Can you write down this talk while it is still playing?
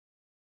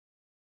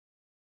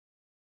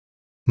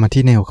มา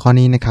ที่ในหัวข้อ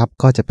นี้นะครับ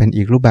ก็จะเป็น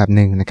อีกรูปแบบห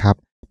นึ่งนะครับ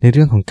ในเ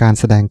รื่องของการ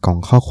แสดงกล่อง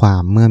ข้อควา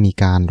มเมื่อมี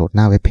การโหลดห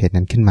น้าเว็บเพจ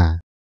นั้นขึ้นมา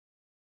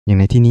อย่าง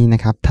ในที่นี้น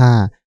ะครับถ้า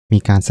มี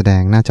การแสด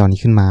งหน้าจอนี้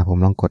ขึ้นมาผม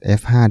ลองกด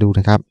F5 ดู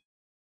นะครับ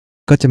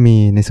ก็จะมี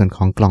ในส่วนข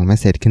องกล่องเมส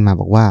เสจขึ้นมา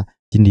บอกว่า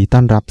ยินดีต้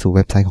อนรับสู่เ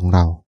ว็บไซต์ของเร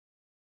า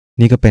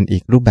นี่ก็เป็นอี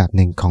กรูปแบบห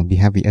นึ่งของ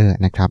behavior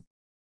นะครับ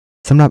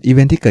สำหรับอีเว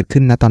นท์ที่เกิด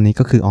ขึ้นณตอนนี้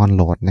ก็คือ on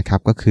load นะครับ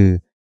ก็คือ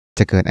จ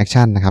ะเกิดแอค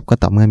ชั่นนะครับก็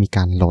ต่อเมื่อมีก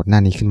ารโหลดหน้า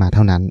นี้ขึ้นมาเ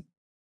ท่านั้น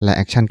และแ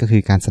อคชั่นก็คื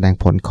อการแสดง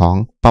ผลของ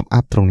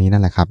Popup ตรงนี้นั่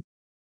นแหละครับ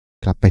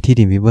กลับไปที่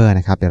Dreamweaver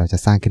นะครับเดี๋ยวเราจะ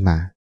สร้างขึ้นมา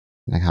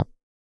นะครับ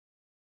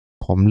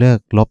ผมเลือก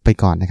ลบไป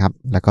ก่อนนะครับ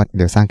แล้วก็เ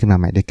ดี๋ยวสร้างขึ้นมา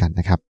ใหม่ด้วยกัน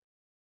นะครับ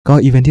ก็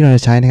อีเวนท์ที่เราจ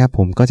ะใช้นะครับผ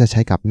มก็จะใช้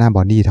กับหน้า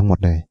body ทั้งหมด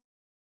เลย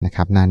นะค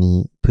รับหน้านี้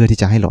เพื่อที่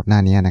จะให้โหลดหน้า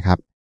นี้นะครับ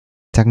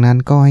จากนั้น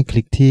ก็ให้ค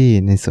ลิกที่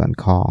ในส่วน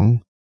ของ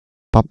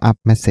Popup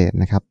Message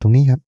นะครับตรง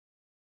นี้ครับ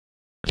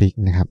คลิก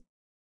นะครับ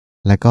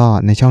แล้วก็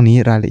ในช่องนี้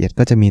รายละเอียด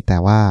ก็จะมีแต่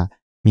ว่า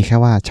มีแค่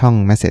ว่าช่อง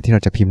Message ที่เร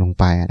าจะพิมพ์ลง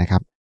ไปนะครั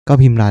บก็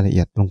พิมพ์รายละเ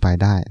อียดลงไป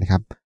ได้นะครั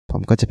บผ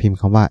มก็จะพิมพ์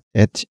คำว่า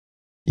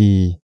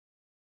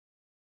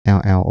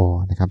HELLO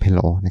นะครับ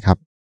hello นะครับ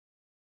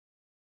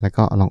แล้ว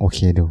ก็ลองโอเค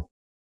ดู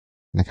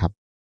นะครับ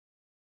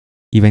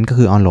อีเวนต์ก็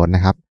คือ on load น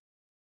ะครับ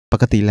ป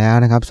กติแล้ว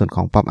นะครับส่วนข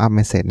อง pop up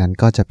message นั้น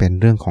ก็จะเป็น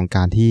เรื่องของก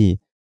ารที่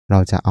เรา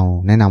จะเอา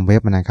แนะนำเว็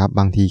บนะครับ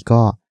บางที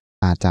ก็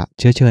อาจจะ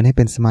เชิญให้เ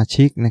ป็นสมา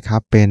ชิกนะครั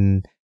บเป็น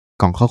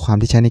กล่องข้อความ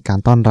ที่ใช้ในการ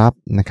ต้อนรับ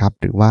นะครับ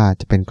หรือว่า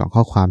จะเป็นกล่อง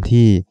ข้อความ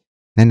ที่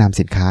แนะนำ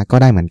สินค้าก็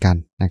ได้เหมือนกัน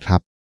นะครั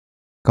บ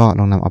ก็ล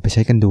องนำเอาไปใ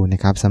ช้กันดูน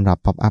ะครับสำหรับ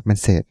pop up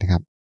message นะครั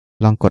บ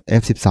ลองกด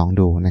F12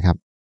 ดูนะครับ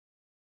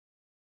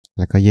แ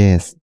ล้วก็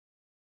yes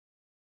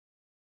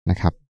นะ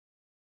ครับ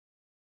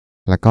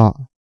แล้วก็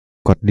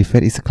กด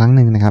refresh อีกสักครั้งห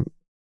นึ่งนะครับ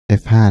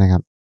F5 นะครั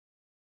บ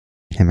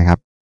เห็นไหมครับ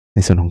ใน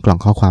ส่วนของกล่อง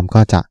ข้อความ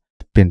ก็จะ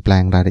เปลี่ยนแปล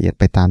งรายละเอียด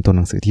ไปตามตัวห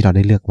นังสือที่เราไ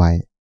ด้เลือกไว้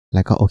แ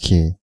ล้วก็โอเค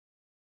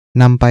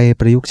นำไป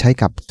ประยุกต์ใช้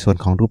กับส่วน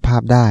ของรูปภา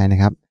พได้นะ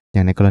ครับอย่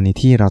างในกรณี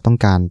ที่เราต้อง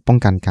การป้อง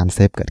กันการเซ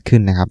ฟเกิดขึ้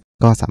นนะครับ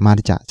ก็สามารถ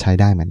ที่จะใช้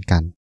ได้เหมือนกั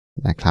น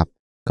นะครับ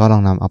ก็ลอ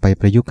งนำเอาไป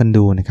ประยุกต์กัน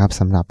ดูนะครับ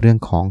สำหรับเรื่อง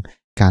ของ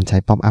การใช้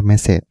Pop up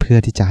Message เพื่อ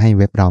ที่จะให้เ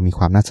ว็บเรามีค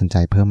วามน่าสนใจ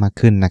เพิ่มมาก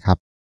ขึ้นนะครับ